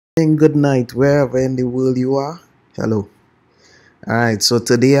Good night, wherever in the world you are. Hello. Alright, so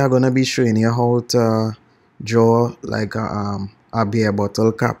today I'm gonna be showing you how to draw like a beer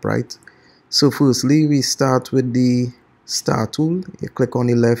bottle cap, right? So firstly, we start with the star tool. You click on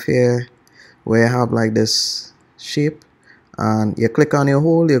the left here where you have like this shape, and you click on your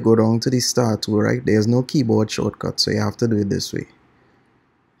hole, you go down to the star tool, right? There's no keyboard shortcut, so you have to do it this way.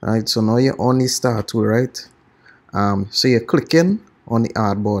 Alright, so now you're on the star tool, right? So you're clicking on the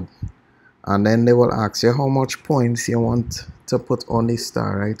artboard, and then they will ask you how much points you want to put on the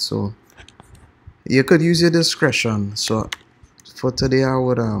star, right? So you could use your discretion. So for today I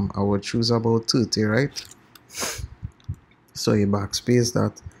would choose about 30, right? So you backspace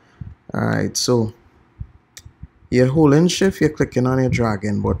that. Alright, so you're holding shift, you're clicking on your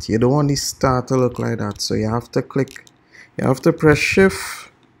dragging, but you don't want the star to look like that, so you have to press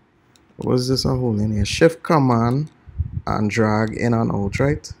shift. What's this I'm holding here? Shift command and drag in and out,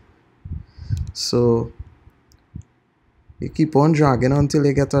 right? So you keep on dragging until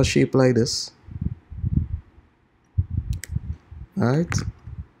you get a shape like this. Alright.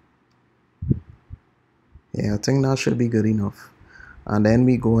 Yeah, I think that should be good enough. And then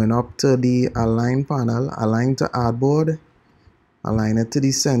we going up to the align panel, align to artboard, align it to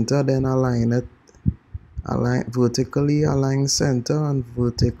the center, then align vertically align center, and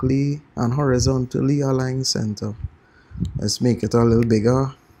vertically and horizontally align center. Let's make it a little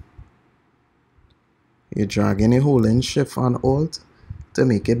bigger. You're dragging a holding shift and alt to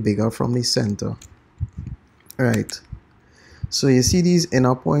make it bigger from the center. Right. So you see these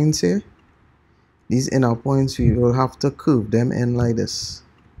inner points here? These inner points, we will have to curve them in like this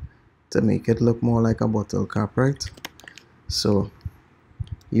to make it look more like a bottle cap, right? So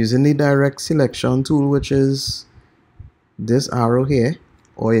using the direct selection tool, which is this arrow here,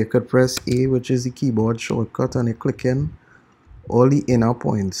 or you could press A, which is the keyboard shortcut, and you click in all the inner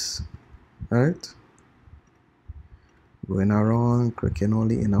points, right? Going around, clicking all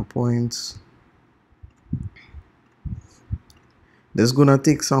the inner points. This is gonna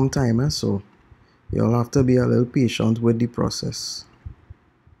take some time, so you'll have to be a little patient with the process.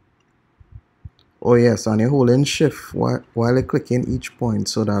 Oh yes, and you're holding shift while you're clicking each point,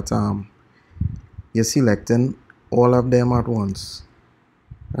 so that you're selecting all of them at once.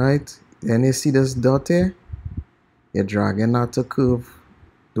 Right? Then you see this dot here, you're dragging that to curve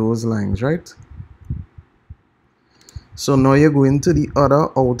those lines, right? So now you're going to the other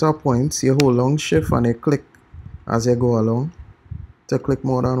outer points. You hold long shift and you click as you go along to click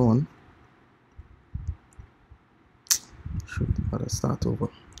more than one. Shoot, gotta start over.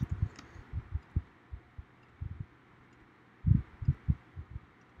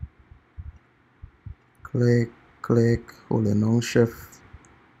 Click, click, holding long shift.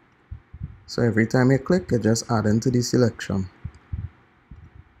 So every time you click, you just add into the selection.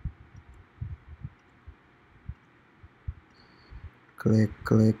 Click,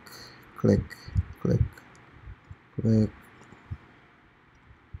 click, click, click, click.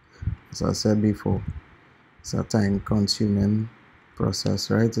 As I said before, it's a time-consuming process,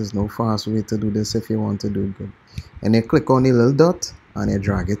 right? There's no fast way to do this if you want to do it good. And you click on the little dot and you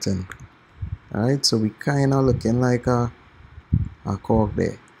drag it in. Alright, so we kind of looking like a cork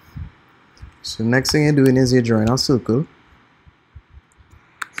there. So next thing you're doing is you're drawing a circle,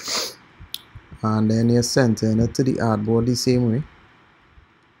 and then you're centering it to the artboard the same way.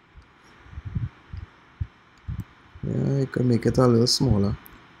 Yeah, you can make it a little smaller.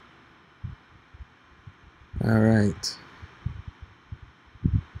 Alright.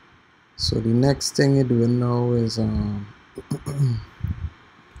 So the next thing you're doing now is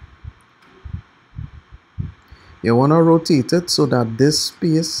you want to rotate it so that this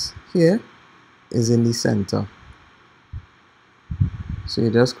space here is in the center. So you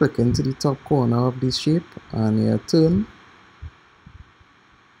just click into the top corner of the shape and you turn.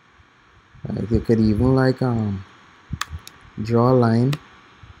 You could even like draw a line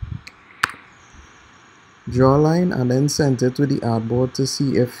and then center it with the artboard to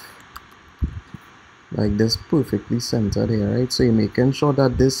see if like this perfectly centered here, right? So you're making sure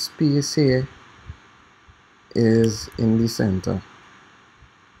that this space here is in the center.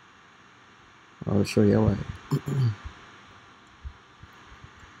 I'll show you why.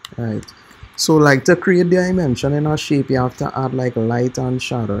 Right, so like to create dimension in a shape, you have to add like light and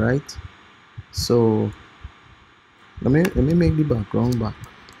shadow, right? So let me make the background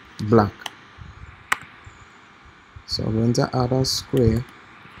black. So I'm going to add a square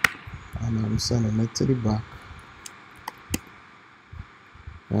and I'm sending it to the back,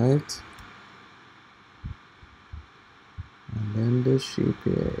 right? And then this shape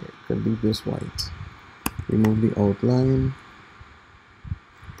here could be this white. Remove the outline,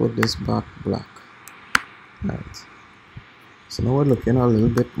 put this back black. Right. So now we're looking a little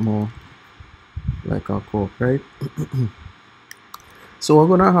bit more like our cork, right? So what's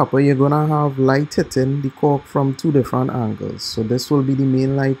gonna happen, you're gonna have light hitting the cork from two different angles. So this will be the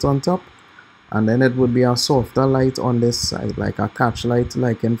main light on top, and then it would be a softer light on this side, like a catch light,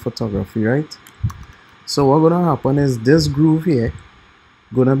 like in photography, right? So what's gonna happen is this groove here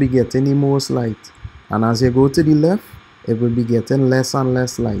gonna be getting the most light, and as you go to the left, it will be getting less and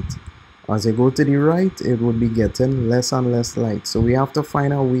less light. As you go to the right, it would be getting less and less light. So we have to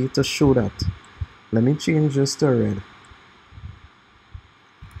find a way to show that. Let me change this to red.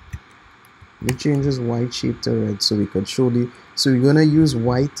 Let me change this white shape to red so we could show the, so we're gonna use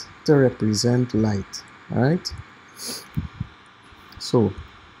white to represent light. Alright, so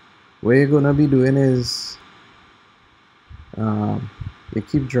what you're gonna be doing is you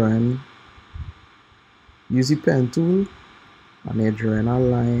keep drawing, use the pen tool, and you're drawing a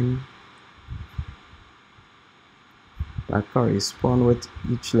line that correspond with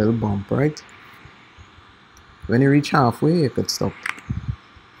each little bump, right? When you reach halfway, you could stop.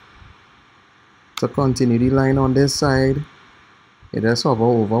 To continue the line on this side, you just hover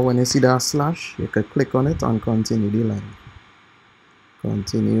over. When you see that slash, you could click on it and continue the line.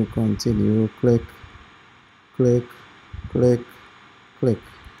 Continue, continue, click, click, click, click.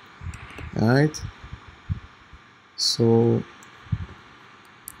 Alright, so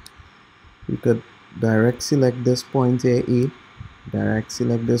you could direct select this point here, A, direct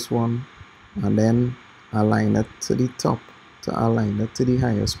select this one, and then align it to the top to align it to the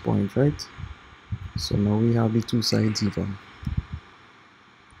highest point, right? So now we have the two sides even.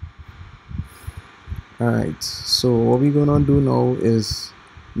 Alright, so what we're gonna do now is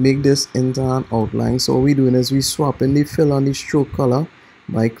make this into an outline. So what we're doing is we swapping the fill on the stroke color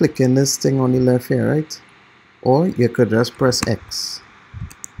by clicking this thing on the left here, right? Or you could just press X.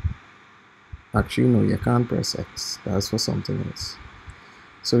 Actually no, you can't press X, that's for something else.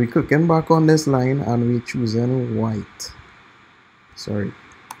 So we're clicking back on this line and we're choosing white. Sorry,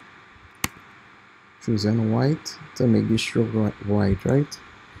 choosing white to make the stroke white, right?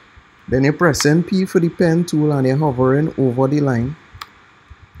 Then you're pressing P for the pen tool and you're hovering over the line,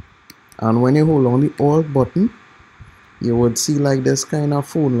 and when you hold on the Alt button, you would see like this kind of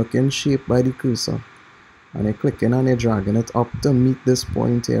phone looking shape by the cursor, and you're clicking and you're dragging it up to meet this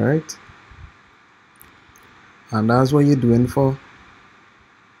point here, right? And that's what you're doing for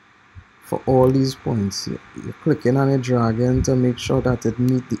all these points. You're clicking and you're dragging to make sure that it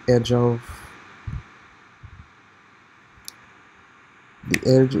meets the edge of the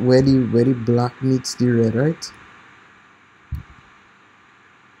edge where the black meets the red, right?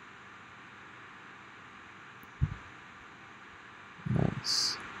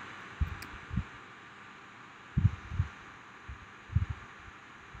 Nice.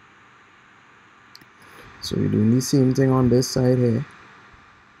 So we're doing the same thing on this side here.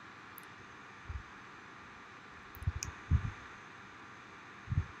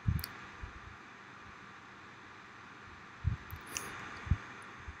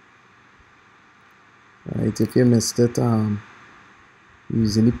 Right, if you missed it,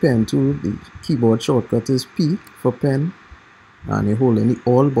 using the pen tool, the keyboard shortcut is P for pen, and you're holding the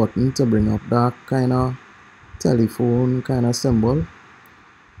Alt button to bring up that kind of telephone kind of symbol.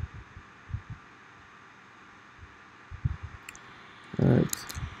 Alright,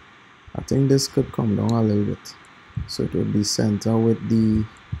 I think this could come down a little bit, so it would be center with the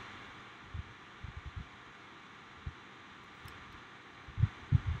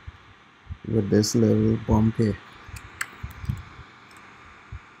this little bump here.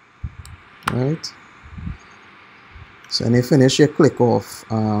 Alright, so when you finish, you click off.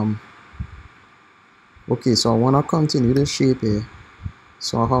 Okay, so I want to continue the shape here,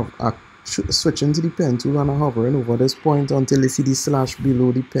 so I have switching to the pen tool and I'm hovering over this point until you see the slash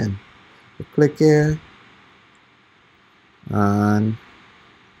below the pen. You click here and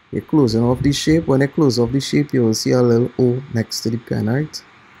you're closing off the shape. When you close off the shape, you will see a little O next to the pen, right?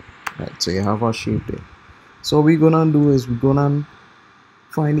 Right, so you have our shape there. So what we're gonna do is we're gonna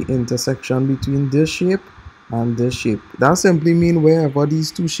find the intersection between this shape and this shape. That simply means wherever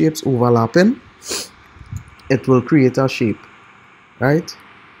these two shapes overlapping, it will create a shape, right?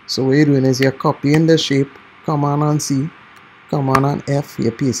 So what you're doing is you're copying the shape, Command and C, Command and F,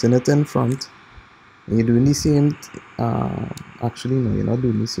 you're pasting it in front. And you're doing the same, actually no, you're not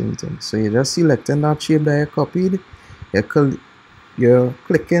doing the same thing. So you're just selecting that shape that you copied, you're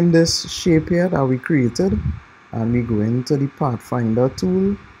clicking this shape here that we created, and we go into the Pathfinder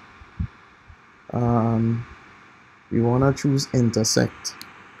tool, and we want to choose intersect.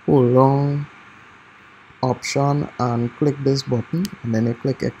 Hold on, option and click this button, and then you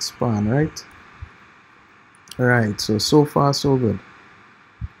click expand, right? Right, so far so good.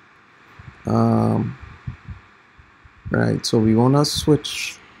 Right, so we want to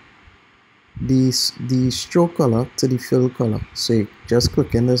switch the stroke color to the fill color. So you just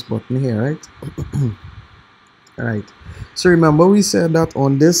click in this button here, right? Right, so remember we said that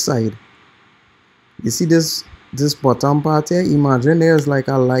on this side, you see this bottom part here, imagine there's like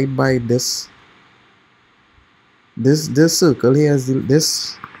a light by this circle here, is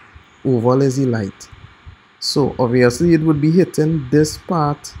this oval is the light. So obviously it would be hitting this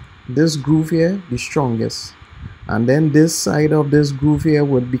part, this groove here, the strongest, and then this side of this groove here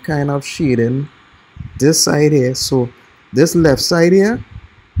would be kind of shading this side here. So this left side here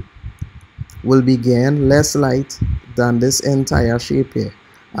will be getting less light than this entire shape here,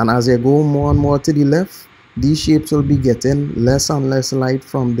 and as you go more and more to the left, these shapes will be getting less and less light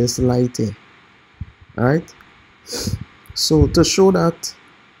from this light here. All right, so to show that,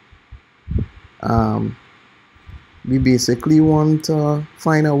 we basically want to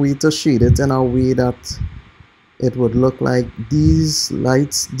find a way to shade it in a way that it would look like these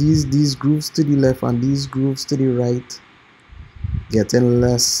lights, these grooves to the left and these grooves to the right, getting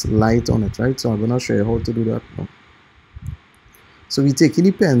less light on it, right? So I'm going to show you how to do that now. So we take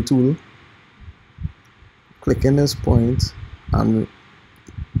the pen tool, click in this point, and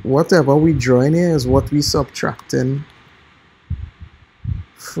whatever we draw in here is what we subtracting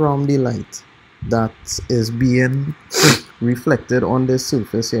from the light that is being reflected on this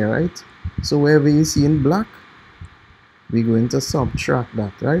surface here, right? So wherever you see in black, we're going to subtract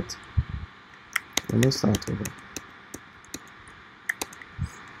that, right? Let me start over.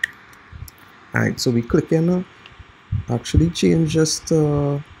 Alright, so we click in, actually change just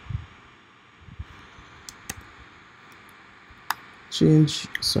change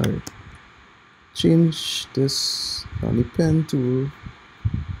this on the pen tool.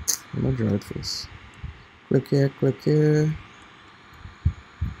 I'm gonna draw it first. Click here.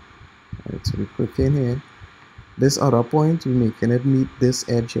 Alright, so we click in here. This other point, we're making it meet this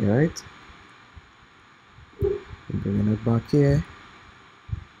edge here, right? We're bringing it back here.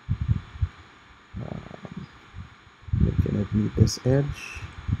 Making it meet this edge.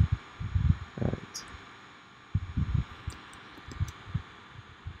 Alright.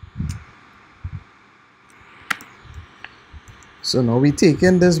 So now we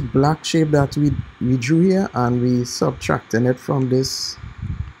taking this black shape that we drew here and we subtracting it from this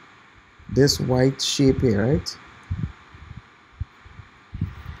white shape here, right?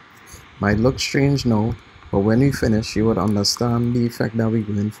 Might look strange now, but when we finish, you would understand the effect that we're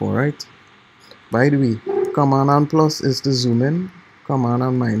going for, right? By the way, Command and plus is to zoom in, Command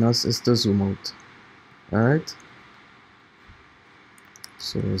and minus is to zoom out. Alright,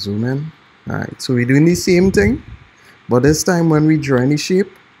 so zoom in. Alright, so we're doing the same thing, but this time when we draw any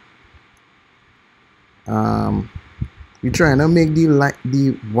shape, we're trying to make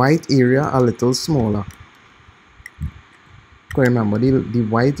the white area a little smaller. Remember, the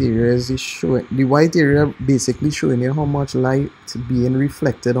white area is the white area basically showing you how much light being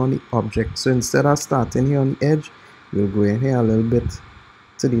reflected on the object. So instead of starting here on the edge, we'll go in here a little bit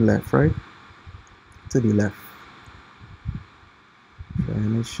to the left, right? To the left.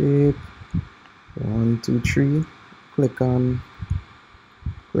 Find a shape. 1, 2, 3. Click on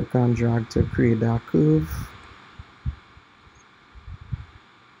drag to create that curve.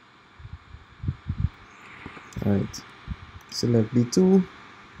 Alright. Select the 2,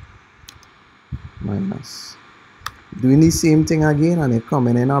 minus. Doing the same thing again and it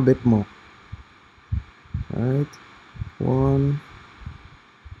coming in a bit more. Alright, 1,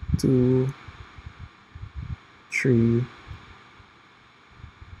 2, 3,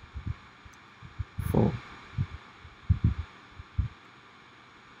 4.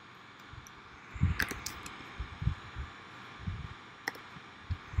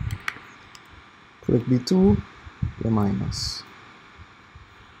 Click the 2, the minus.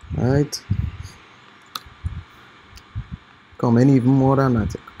 Alright, coming even more than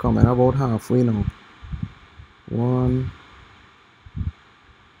that, coming about halfway now. 1,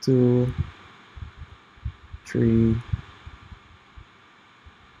 2, 3,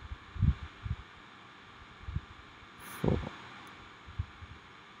 4.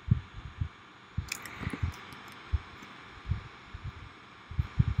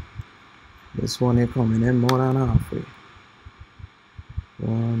 This one here coming in more than halfway.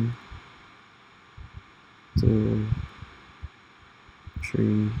 1, 2,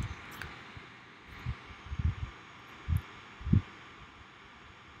 3,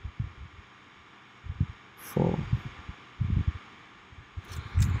 4.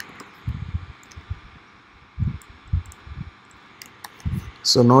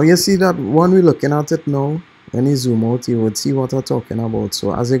 So now you see that when we're looking at it now, when you zoom out, you would see what I'm talking about.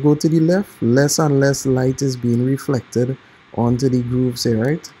 So as I go to the left, less and less light is being reflected onto the grooves here,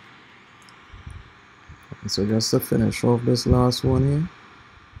 right? So just to finish off this last one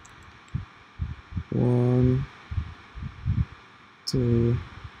here. 1, 2,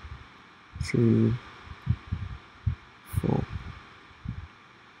 3, 4. What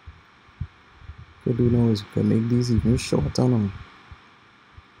we do now is we can make these even shorter now.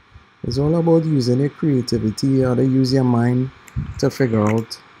 It's all about using your creativity. You have to use your mind to figure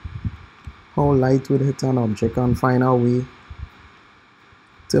out how light would hit an object and find a way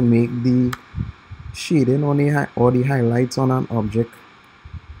to make the shading on or the highlights on an object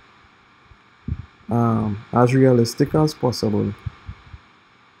as realistic as possible.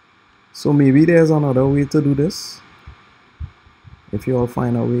 So maybe there's another way to do this. If you all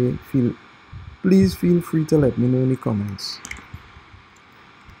find a way, please feel free to let me know in the comments.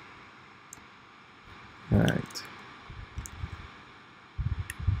 Alright.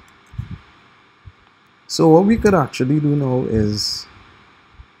 So what we could actually do now is,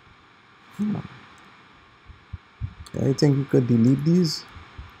 I think we could delete these.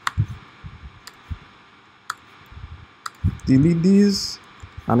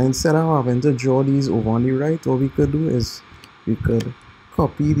 And instead of having to draw these over on the right, what we could do is we could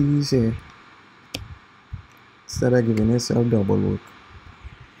copy these here instead of giving yourself double work.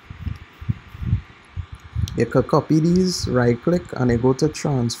 You could copy these, right click, and you go to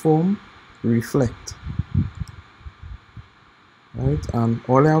transform, reflect. Right, and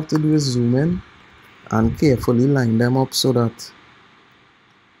all you have to do is zoom in and carefully line them up so that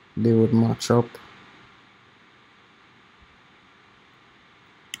they would match up.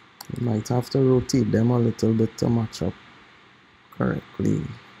 You might have to rotate them a little bit to match up correctly.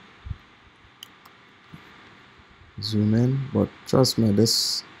 Zoom in, but trust me,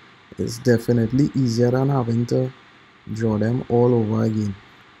 this is definitely easier than having to draw them all over again.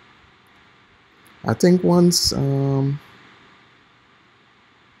 I think once they're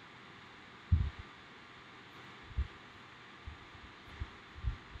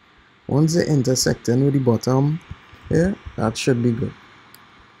intersecting with the bottom here, that should be good.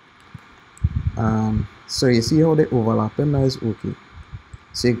 So you see how they overlapping, now is okay.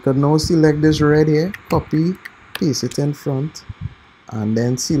 So you could now select this red here, copy, paste it in front, and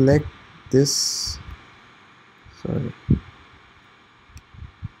then select this. Sorry.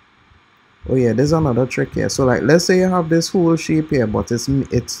 Oh yeah, there's another trick here. So like, let's say you have this whole shape here, but it's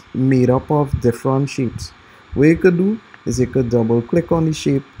made up of different shapes. What you could do is you could double click on the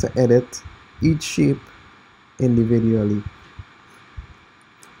shape to edit each shape individually.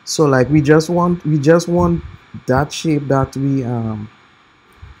 So like we just want that shape that we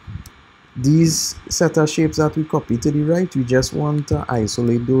these set of shapes that we copy to the right, we just want to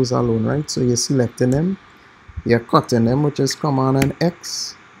isolate those alone, right? So you're selecting them, you're cutting them, which is Command and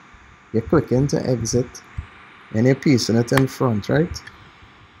X, you're clicking to exit, and you're pasting it in front, right?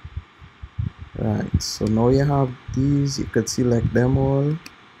 Right, so now you have these, you could select them all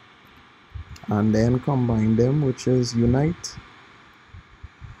and then combine them, which is unite,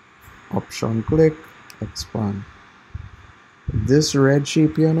 option click, expand. This red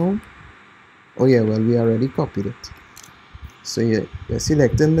shape here now, oh yeah, well, we already copied it. So you're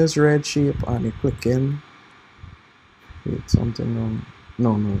selecting this red shape and you're clicking. Wait, something wrong.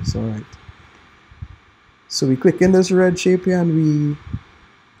 No, it's alright. So we click in this red shape here and we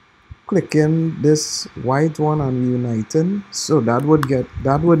click in this white one and we uniting. So that would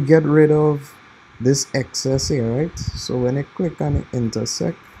get rid of this excess here, right? So when I click and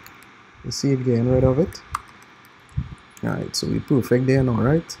intersect, you see it getting rid of it. Alright, so we perfect there now,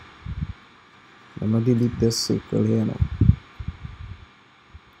 right? I'm gonna delete this circle here now.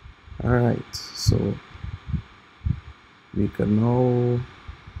 Alright, so we can now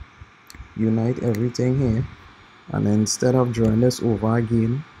unite everything here, and instead of drawing this over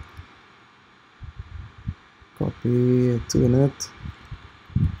again, copy, turn it,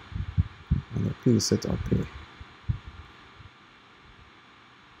 and paste it up here.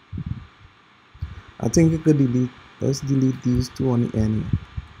 I think you could let's delete these two on the end here.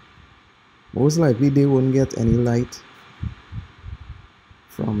 Most likely they won't get any light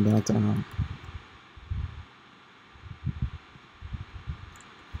from that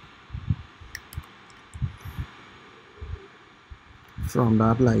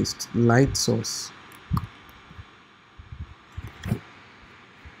light source.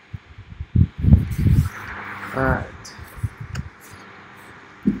 Alright.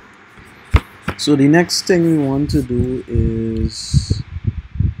 So the next thing we want to do is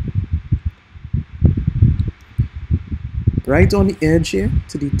right on the edge here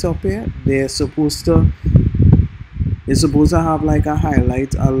to the top here, it's supposed to have like a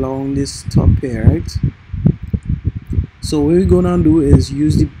highlight along this top here, right? So what we're gonna do is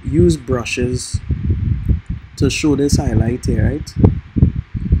use brushes to show this highlight here, right?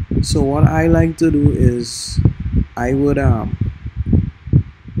 So what I like to do is I would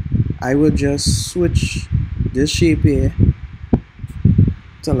just switch this shape here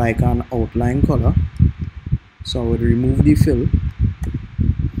to like an outline color. So I would remove the fill,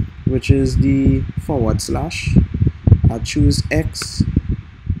 which is the /. I'll choose X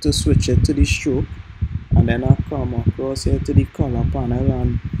to switch it to the stroke, and then I'll come across here to the color panel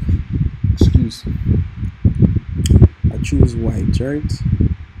and I choose white, right?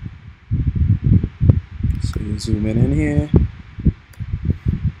 So you zoom in here.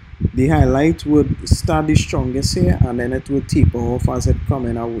 The highlight would start the strongest here, and then it would taper off as it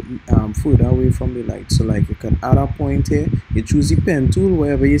coming out further away from the light. So like you can add a point here. You choose the pen tool,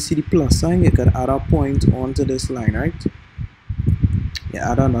 wherever you see the plus sign, you can add a point onto this line, right? You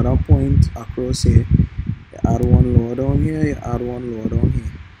add another point across here. You add one lower down here. You add one lower down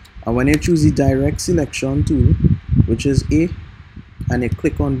here. And when you choose the direct selection tool, which is A, and you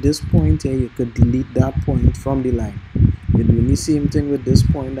click on this point here, you could delete that point from the line. You're doing the same thing with this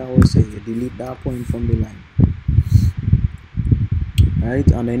point I was saying. You delete that point from the line. Right,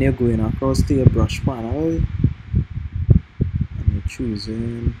 and then you're going across to your brush panel and you're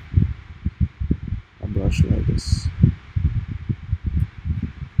choosing a brush like this.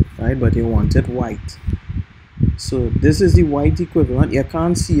 Right, but you want it white. So this is the white equivalent. You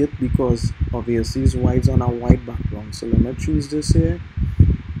can't see it because obviously it's white on a white background. So let me choose this here.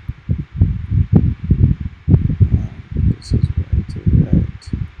 This is white, right?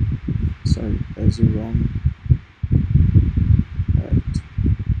 Sorry, that's wrong.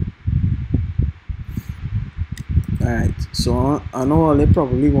 Alright, so I know all are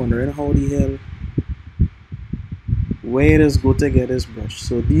probably wondering how the hell, where does go to get this brush.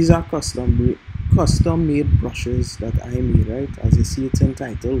 So these are custom made brushes that I made, right? As you see, it's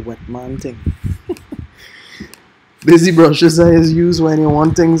entitled Wet Man Thing. These are brushes that is used when you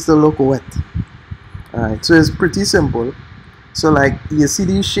want things to look wet. Alright, so it's pretty simple. So like you see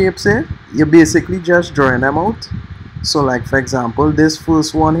these shapes here, you're basically just drawing them out. So like for example, this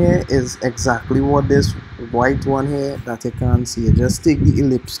first one here is exactly what this white one here that you can't see. You just take the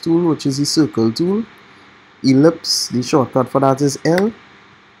ellipse tool, which is the circle tool. Ellipse, the shortcut for that is L.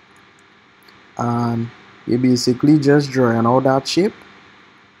 And you're basically just drawing out that shape.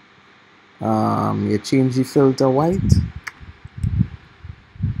 You change the filter white.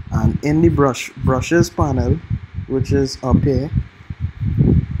 And in the brushes panel, which is up here,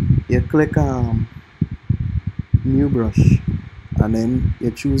 you click new brush, and then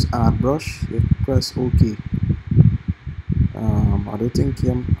you choose add brush. You press OK. I don't think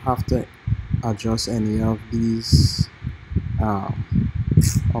you have to adjust any of these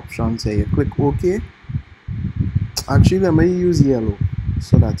options here. You click OK. Actually, let me use yellow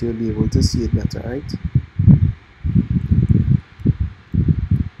so that you'll be able to see it better, right?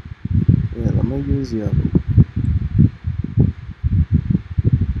 Yeah, let me use yellow.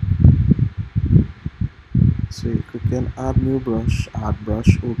 So you click on add new brush, add brush,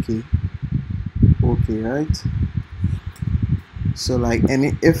 OK. OK, right? So like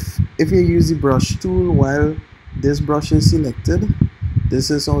if you use the brush tool while this brush is selected, this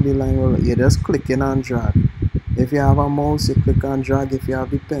is how the line will. You're just clicking and drag. If you have a mouse, you click and drag. If you have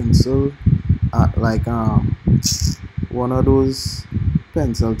the pencil, like one of those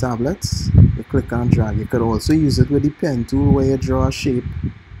pencil tablets, you click and drag. You could also use it with the pen tool where you draw a shape,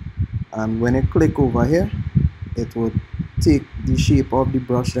 and when you click over here, it would take the shape of the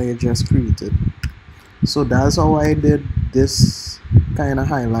brush that you just created. So that's how I did this kind of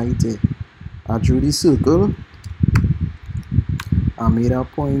highlight here. I drew the circle. I made a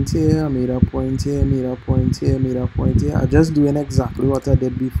point here, I made a point here, made a point here, made a point here. I'm just doing exactly what I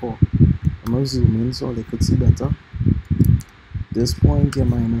did before. I'm going to zoom in so they could see better. This point, you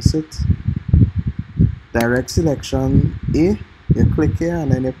minus it. Direct selection A, you click here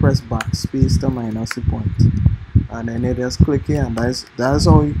and then you press backspace to minus the point. And then you just click here, and that's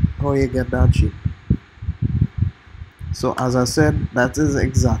how you get that shape. So as I said, that is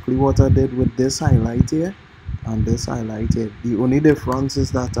exactly what I did with this highlight here and this highlight here. The only difference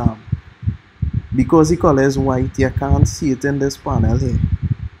is that because the color is white, you can't see it in this panel here.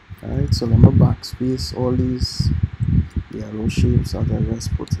 Alright, so let me backspace all these yellow shapes that I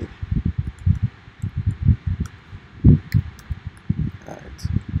just put here. Alright.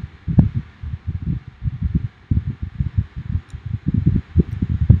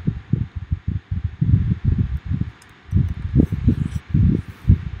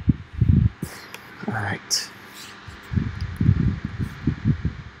 Alright,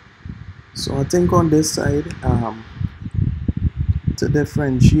 so I think on this side, to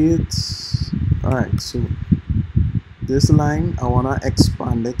differentiate, alright, so this line I want to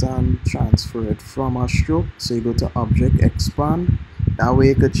expand it and transfer it from a stroke. So you go to object, expand, that way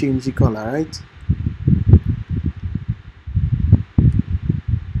you could change the color, right?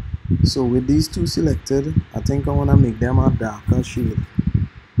 So with these two selected, I think I want to make them a darker shade.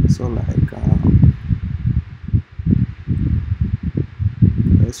 So like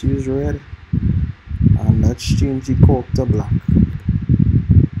let's use red, and let's change the cork to black.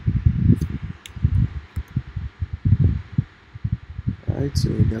 Alright, so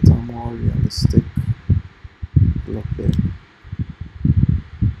you get a more realistic look there.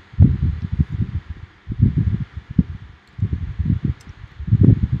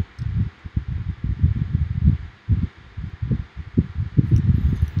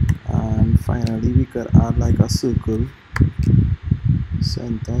 And finally we could add like a circle,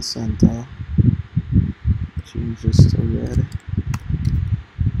 center, change this to red.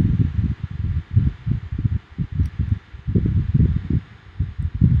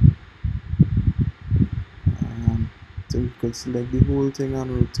 So you could select the whole thing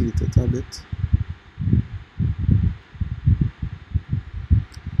and rotate it a bit.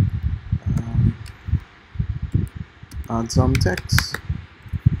 Add some text,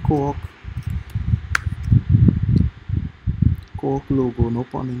 Cork logo, no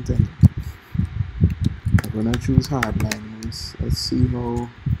pun intended. I'm gonna choose hardline. Let's see how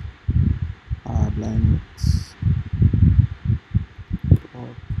hardline looks.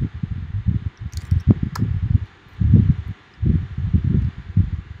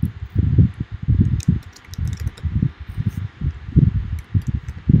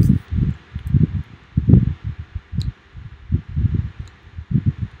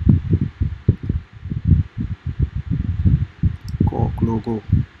 Cork logo.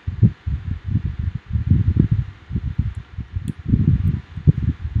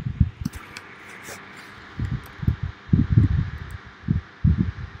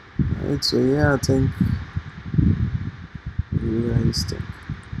 Alright, so yeah, I think realistic.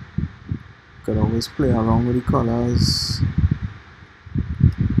 Could always play around with the colors.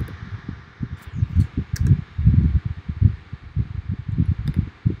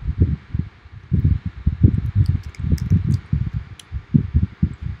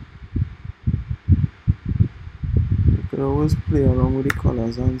 You could always play around with the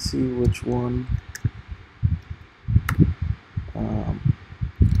colors and see which one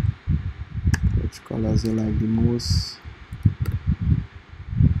which colors you like the most.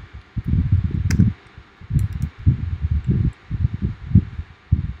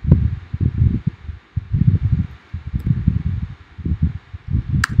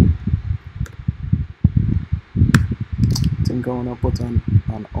 I think I want to put an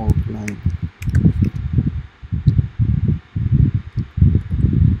outline.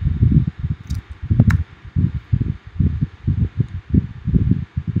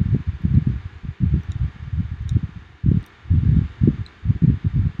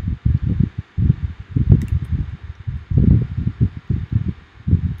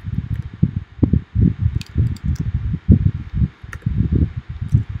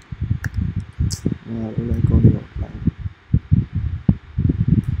 Yeah, I like all the outline.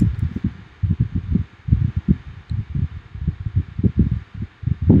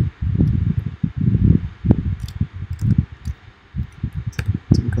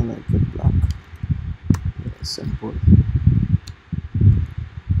 I think I like it black. Yeah, simple.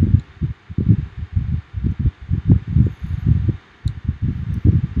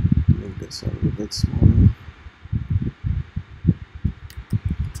 Make this a little bit smaller.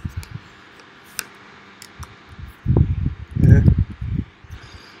 Yeah.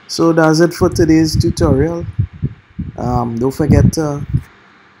 So that's it for today's tutorial. Don't forget to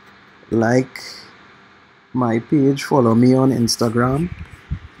like my page, follow me on Instagram,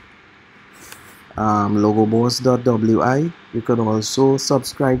 logoboss.wi. You could also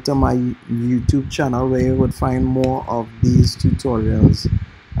subscribe to my YouTube channel where you would find more of these tutorials.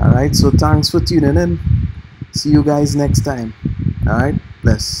 Alright, so thanks for tuning in. See you guys next time. Alright,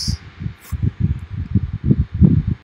 bless.